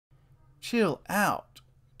Chill out.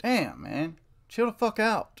 Damn, man. Chill the fuck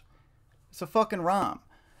out. It's a fucking rhyme.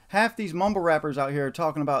 Half these mumble rappers out here are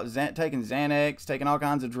talking about taking Xanax, taking all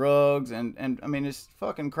kinds of drugs, and I mean, it's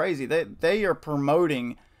fucking crazy. They are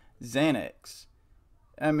promoting Xanax.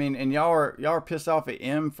 I mean, and y'all are pissed off at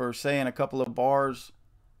M for saying a couple of bars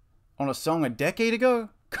on a song a decade ago?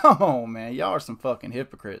 Come on, man. Y'all are some fucking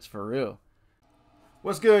hypocrites, for real.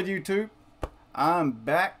 What's good, YouTube? I'm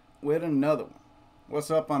back with another one.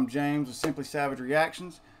 What's up? I'm James with Simply Savage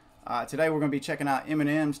Reactions. Today we're going to be checking out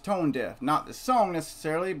Eminem's Tone Deaf. Not the song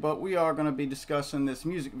necessarily, but we are going to be discussing this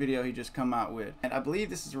music video he just come out with. And I believe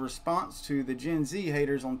this is a response to the Gen Z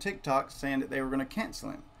haters on TikTok saying that they were going to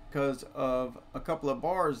cancel him because of a couple of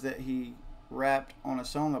bars that he rapped on a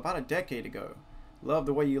song about a decade ago. Love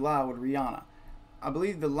the Way You Lie with Rihanna. I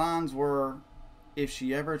believe the lines were, if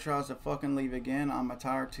she ever tries to fucking leave again, I'ma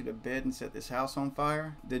tie her to the bed and set this house on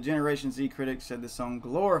fire. The Generation Z critics said the song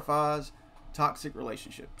glorifies toxic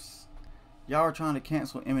relationships. Y'all are trying to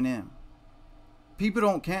cancel Eminem. People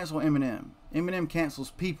don't cancel Eminem. Eminem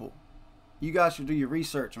cancels people. You guys should do your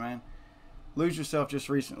research, man. Lose Yourself just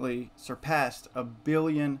recently surpassed 1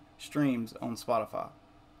 billion streams on Spotify.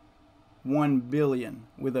 1 billion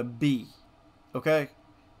with a B. Okay?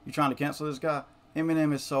 You trying to cancel this guy?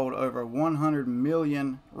 Eminem has sold over 100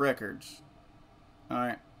 million records.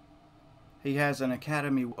 Alright. He has an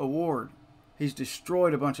Academy Award. He's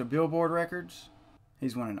destroyed a bunch of Billboard records.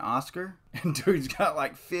 He's won an Oscar. And dude's got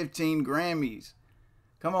like 15 Grammys.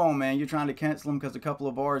 Come on, man. You're trying to cancel him because a couple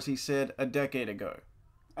of bars he said a decade ago.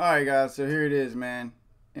 Alright, guys. So here it is, man.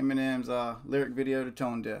 Eminem's lyric video to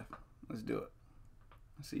Tone Deaf. Let's do it.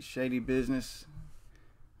 I see shady business.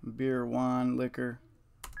 Beer, wine, liquor.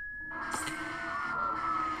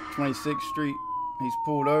 26th Street. He's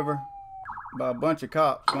pulled over by a bunch of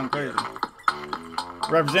cops going crazy.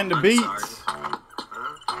 Representing the beats.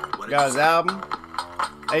 Got his album,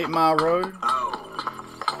 8 Mile Road.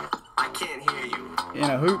 I can't hear you. In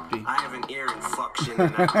a hoopty. I have an ear infection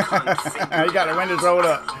and I He got the windows rolled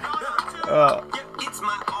up. It's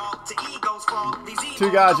my alter ego's fault.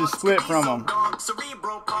 Two guys just split from him.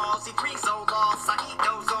 Cerebral palsy, 3 so lost. Saeed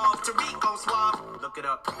goes off to Rico Suave. Look it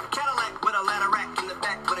up. Cadillac with a ladder rack in the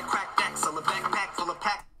back with a cracked axle, a backpack full of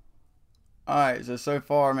pack. Alright, so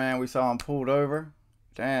far, man, we saw him pulled over.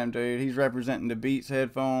 Damn, dude, he's representing the Beats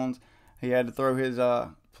headphones. He had to throw his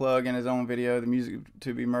plug in his own video, the music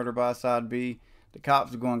to be murdered by side B. The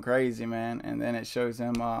cops are going crazy, man. And then it shows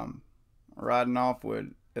him riding off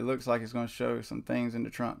with, it looks like it's going to show some things in the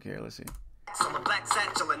trunk here. Let's see. So a black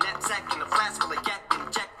satchel, a knapsack, and a flask full of Jack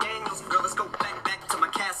Daniels. Girl, let's go back to my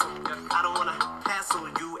castle. I don't want to hassle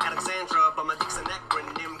you, Alexandra, but my dick's an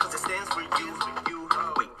acronym because it stands for you.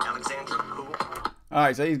 Wait, Alexandra, who?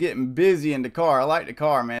 Alright, so he's getting busy in the car. I like the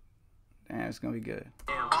car, man. Damn, it's going to be good.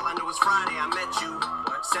 Damn, all I know is Friday I met you.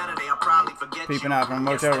 Saturday I'll probably forget you. Peeping out from a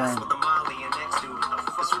motel room. That's what the Molly and next to.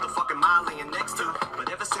 That's who the fucking Molly and next to. But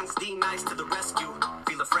ever since D Nice to the rescue,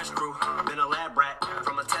 feel a fresh crew. Been a lab rat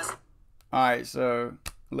from a test. Alright, so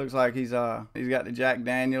it looks like he's got the Jack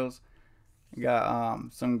Daniels. He got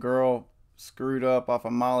some girl screwed up off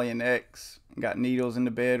of Molly and X. Got needles in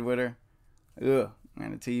the bed with her. Ugh,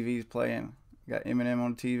 man, the TV's playing. Got Eminem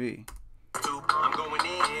on the TV. I'm going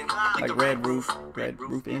in. Like Red Roof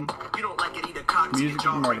In. You don't like it either, cock. Music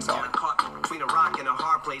from Murder Bar. Caught between a rock and a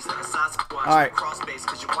hard place like a side squatch. Alright. Cross base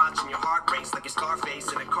because you're watching your heart race like your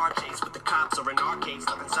Scarface in a car chase with the cops, or in our case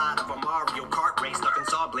stuck inside of a Mario Kart race, stuck in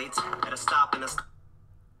saw blades at a stop in a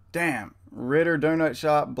Damn. Ritter Donut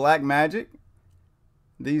Shop, Black Magic.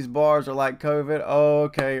 These bars are like COVID. Oh,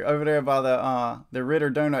 okay. Over there by the Ritter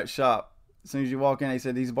Donut Shop. As soon as you walk in, they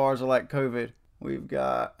said these bars are like COVID. We've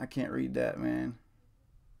got, I can't read that, man.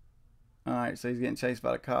 Alright, so he's getting chased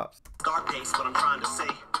by the cops. Star pace, what I'm trying to say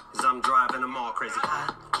is I'm driving them all crazy.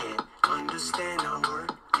 I can't understand a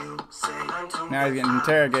word you say. Now he's getting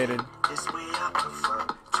interrogated. This way I prefer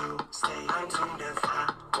to stay. I'm tone deaf.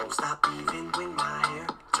 I won't stop even when my hair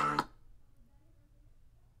turns.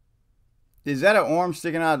 Is that an arm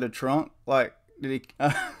sticking out of the trunk? Like, did he...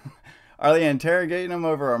 are they interrogating him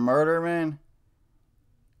over a murder, man?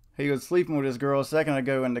 He was sleeping with this girl a second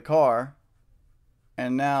ago in the car.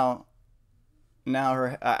 And now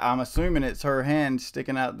her, I'm assuming it's her hand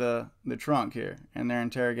sticking out the trunk here. And they're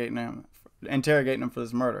interrogating him for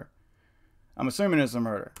this murder. I'm assuming it's a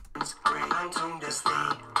murder.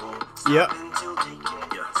 Yep.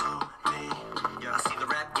 I see the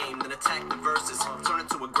rap game, then attack the verses. Turn it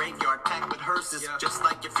to a graveyard packed with hearses. Just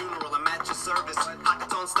like your funeral, I'm at your service.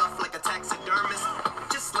 Pockets on stuff like a taxidermist.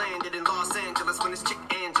 Just landed in Los Angeles when this chick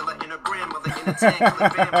Angela and her grandmother in a tank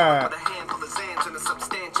with a handful of Zans and a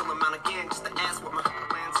substantial amount of gas just to ask what my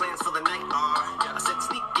plans for the night.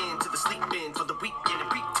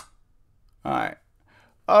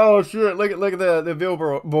 Oh shit! Look at the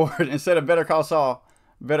billboard. Instead of Better Call Saul,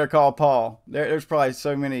 Better Call Paul. There's probably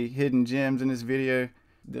so many hidden gems in this video.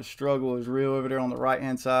 The struggle is real over there on the right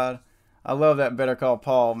hand side. I love that Better Call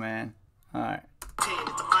Paul, man. All right. It's a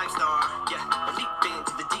 5-star. Yeah, leap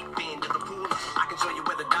into the deep end of the pool. I can show you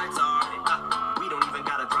where the dives are. We don't even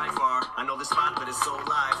gotta drive far. I know this spot, but it's so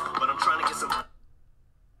live. But I'm trying to get some.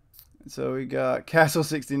 So we got Castle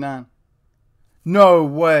 69. No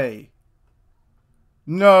way.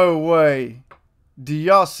 No way. Do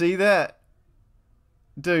y'all see that?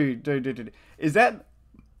 Dude. Is that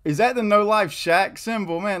the NOLIFESHAQ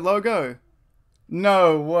symbol, man, logo?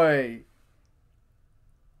 No way.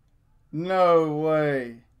 No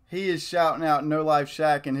way. He is shouting out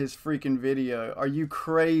NOLIFESHAQ in his freaking video. Are you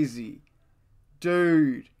crazy?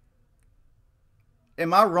 Dude.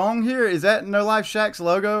 Am I wrong here? Is that NOLIFESHAQ's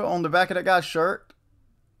logo on the back of that guy's shirt?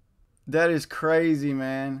 That is crazy,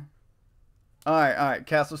 man. Alright.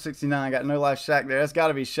 Castle 69 got NOLIFESHAQ there. That's got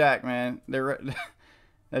to be Shaq, man. They're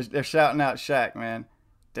shouting out Shaq, man.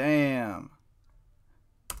 Damn.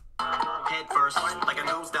 Head first, like a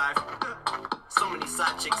nosedive. So many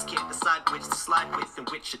side chicks can't decide which to slide with and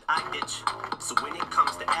which should I ditch. So when it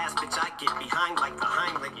comes to ass, bitch, I get behind like the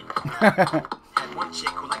Heimlich. Had one chick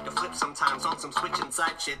who liked to flip sometimes on some switch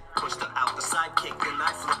inside shit. Pushed her out the sidekick, then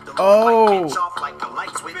I flipped the little bitch off like a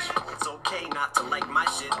light switch. It's okay not to like my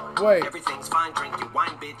shit. Wait. Everything's fine, drink your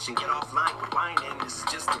wine, bitch, and get offline with wine. And this is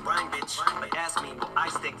just a rhyme, bitch. They ask me, will I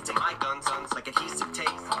stick to my guns like adhesive tape?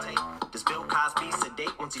 Does Bill Cosby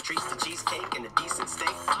sedate once he treats the cheesecake in a decent state?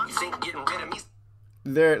 You think getting rid of me?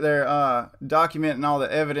 They're documenting all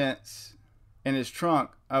the evidence in his trunk.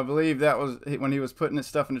 I believe that was when he was putting his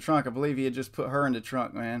stuff in the trunk. I believe he had just put her in the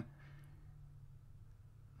trunk, man.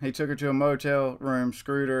 He took her to a motel room,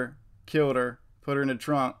 screwed her, killed her, put her in the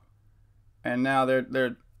trunk, and now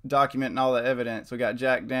they're documenting all the evidence. We got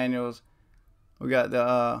Jack Daniels. We got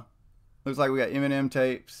the looks like we got Eminem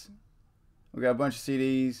tapes. We got a bunch of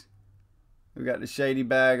CDs. We got the shady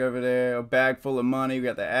bag over there, a bag full of money. We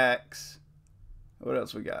got the axe. What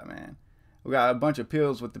else we got, man? We got a bunch of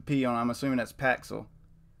pills with the P on. I'm assuming that's Paxil.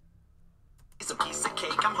 It's a piece of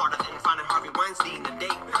cake. I'm harder than finding Harvey Weinstein to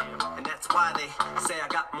date. And that's why they say I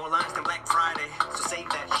got more lines than Black Friday. So save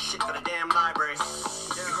that shit for the damn library.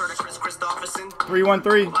 You heard of Chris Christopherson?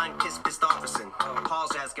 313. Line pissed officin'.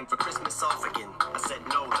 Paul's asking for Christmas off again. I said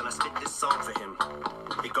no, then I spit this song for him.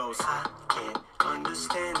 It goes, I can't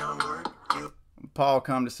understand a word you. Paul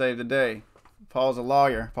come to save the day. Paul's a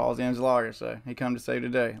lawyer. Paul's M's a lawyer, so he come to save the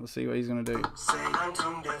day. Let's see what he's gonna do.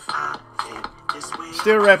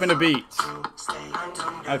 Still rapping the beats.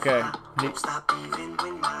 Okay.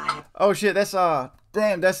 Oh shit, that's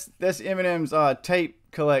damn, that's Eminem's tape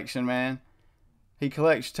collection, man. He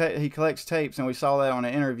collects tapes, and we saw that on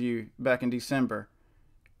an interview back in December.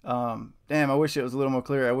 Damn, I wish it was a little more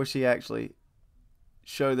clear. I wish he actually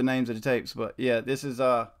showed the names of the tapes, but yeah, this is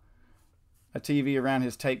a TV around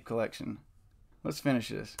his tape collection. Let's finish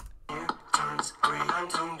this.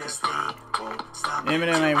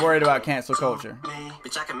 Eminem ain't worried about cancel culture.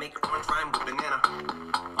 Bitch, I can make a orange rhyme with banana.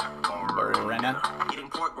 Banana. Eating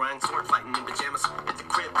pork rinds, sword fighting in pajamas. At the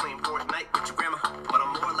crib playing Fortnite with your grandma. But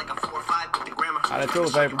I'm more like a 4 or 5 with the grammar. Out of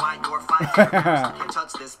toilet paper. Why you're 5 can't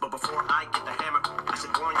touch this, but before I get the hammer, I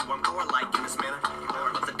should warn you I'm Thor-like in this manner.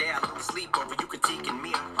 Lord of the day I lose sleep over you critiquing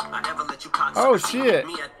me. I never let you cock. Oh shit.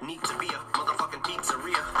 Me I need to be a motherfucking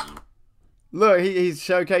pizzeria. Look, he's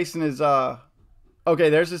showcasing his okay,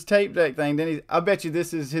 there's his tape deck thing. Then I bet you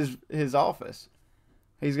this is his office.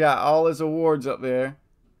 He's got all his awards up there.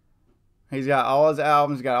 He's got all his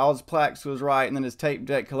albums, got all his plaques to his right, and then his tape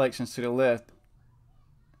deck collections to the left.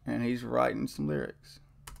 And he's writing some lyrics.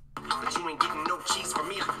 But you ain't getting no cheese from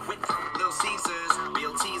me. Little Caesars,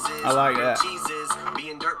 Bill teases. I like that. Jesus,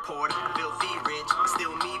 being dirt poor, filthy rich,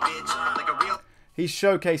 still me, bitch, like a real. He's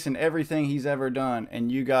showcasing everything he's ever done, and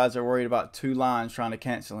you guys are worried about 2 lines trying to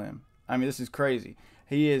cancel him. I mean, this is crazy.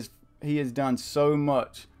 He has done so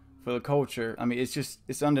much for the culture. I mean,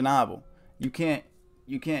 it's undeniable. You can't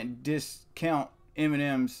discount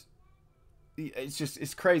Eminem's.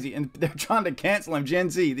 It's crazy, and they're trying to cancel him. Gen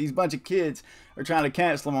Z, these bunch of kids are trying to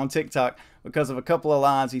cancel him on TikTok because of a couple of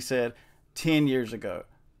lines he said 10 years ago.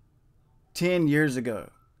 10 years ago.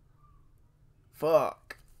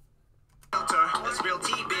 Fuck. That's real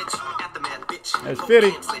T, bitch. Aftermath, bitch. There's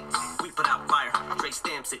 50. We put out fire. Dre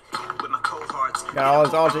stamps it with my cohorts. Got all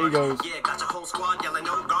his alter egos. Yeah, got your whole squad yelling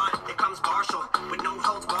no guard. Here comes Marshall with no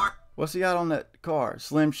holds barred. What's he got on that car?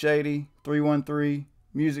 Slim Shady, 313,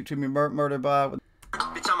 Music to Be Murdered By.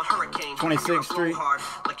 Bitch, I'm a hurricane. 26th Street. Hard,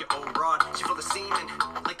 like your old broad. She full of semen,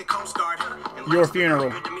 like the Coast Guard. Your funeral.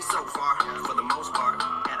 Good to me so far, for the most part.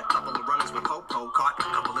 cold caught, a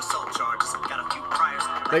couple of assault charges, got a few priors.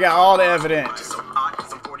 They got all the evidence. It's so odd,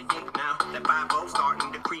 cause I'm 48 now. That 5-0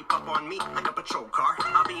 starting to creep up on me like a patrol car.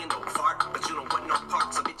 I'll be an old fart, but you don't want no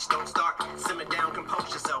parts, so bitch don't start. Simmer down,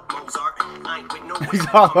 compose yourself, Mozart. I ain't with no He's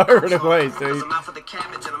all over the place, dude. I'm out for the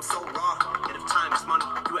cabbage and I'm so raw. And if time is money,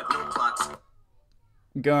 you have no clocks.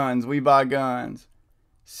 Guns. We buy guns.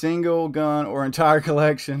 Single gun or entire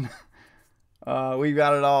collection. We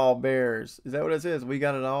got it all. Bears. Is that what it says? We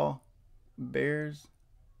got it all. Bears.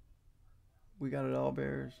 We got it all.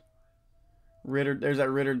 Bears. Ritter. There's that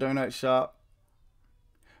Ritter donut shop.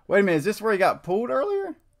 Wait a minute. Is this where he got pulled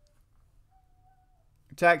earlier?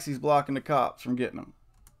 Taxi's blocking the cops from getting him.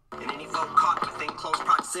 And any folk caught within close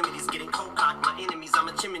proximities getting cold-cocked. My enemies, I'm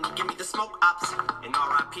a chimney, give me the smoke ops. And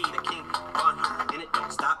R.I.P. the king, and it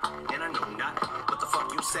don't stop. And I know not what the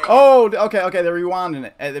fuck you say. Oh, okay, they're rewinding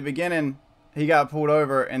it. At the beginning, he got pulled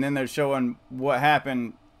over, and then they're showing what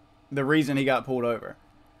happened, the reason he got pulled over.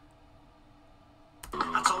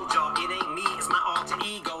 I told y'all it ain't me, it's my alter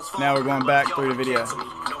ego's fault. Now we're going back through the video. No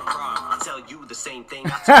problem, I'll tell you the same thing.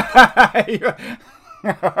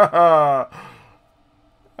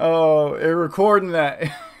 Oh, they're recording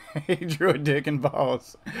that. He drew a dick and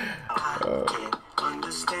balls. I can't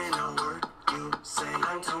understand a word you say.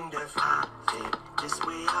 I'm tone deaf. I think this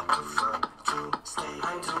way I prefer to stay.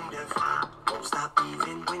 I'm tone deaf. I won't stop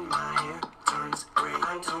even when my hair turns gray.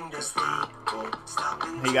 I'm tone deaf. They won't stop.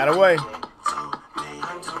 He got away.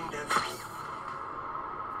 I'm tone deaf.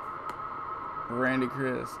 Randy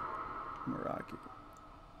Chris. Meraki.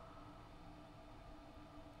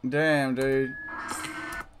 Damn, dude.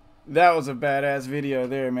 That was a badass video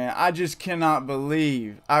there, man. I just cannot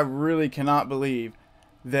believe, I really cannot believe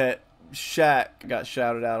that Shaq got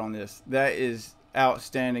shouted out on this. That is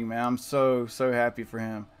outstanding, man. I'm so happy for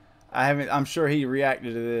him. I'm sure he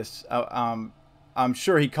reacted to this. I'm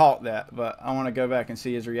sure he caught that, but I want to go back and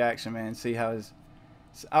see his reaction, man, and see how his...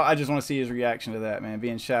 I just want to see his reaction to that, man,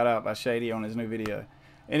 being shouted out by Shady on his new video.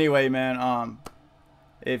 Anyway, man,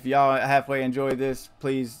 if y'all halfway enjoyed this,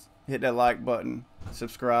 please hit that like button,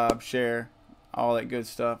 subscribe, share, all that good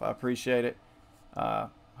stuff. I appreciate it.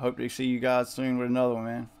 Hope to see you guys soon with another one,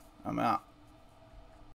 man. I'm out.